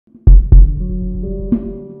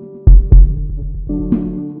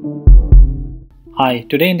Hi,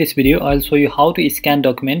 today in this video I'll show you how to scan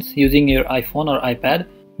documents using your iPhone or iPad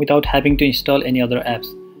without having to install any other apps.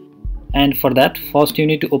 And for that, first you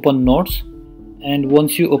need to open Notes, and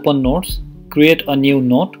once you open Notes, create a new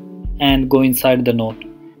note and go inside the note.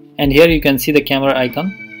 And here you can see the camera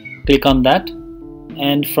icon. Click on that,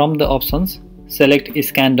 and from the options select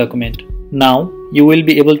Scan Document. Now you will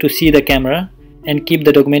be able to see the camera and keep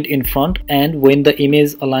the document in front, and when the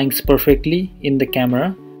image aligns perfectly in the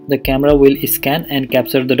camera will scan and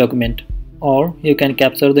capture the document. Or you can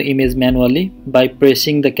capture the image manually by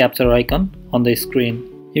pressing the capture icon on the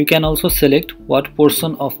screen. You can also select what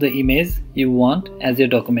portion of the image you want as your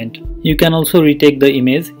document. You can also retake the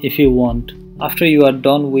image if you want. After you are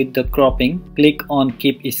done with the cropping, click on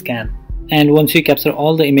Keep Scan. And once you capture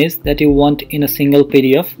all the images that you want in a single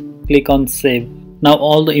PDF, click on Save. Now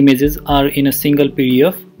all the images are in a single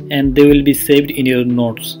PDF and they will be saved in your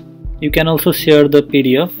notes. You can also share the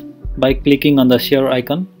PDF by clicking on the share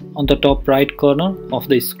icon on the top right corner of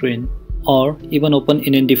the screen, or even open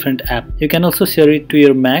in a different app. You can also share it to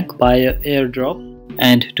your Mac via AirDrop.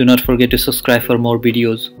 And do not forget to subscribe for more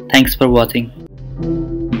videos. Thanks for watching.